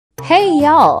Hey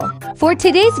y'all! For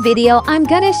today's video, I'm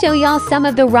gonna show y'all some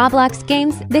of the Roblox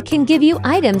games that can give you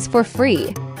items for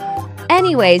free.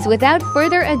 Anyways, without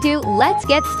further ado, let's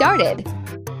get started.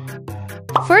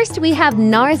 First, we have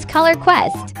NARS Color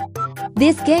Quest.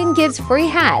 This game gives free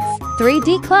hats,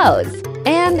 3D clothes,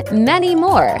 and many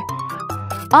more.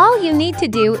 All you need to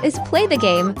do is play the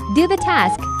game, do the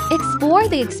task, explore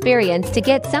the experience to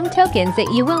get some tokens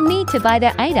that you will need to buy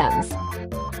the items.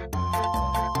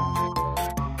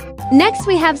 Next,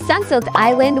 we have Sunsilk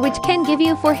Island, which can give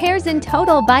you 4 hairs in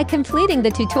total by completing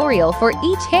the tutorial for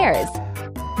each hairs.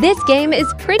 This game is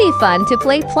pretty fun to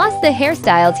play, plus the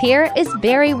hairstyles here is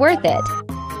very worth it.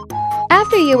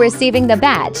 After you receiving the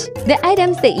badge, the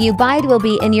items that you buy will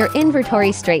be in your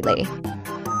inventory straightly.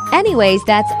 Anyways,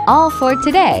 that's all for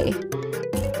today.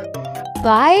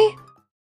 Bye!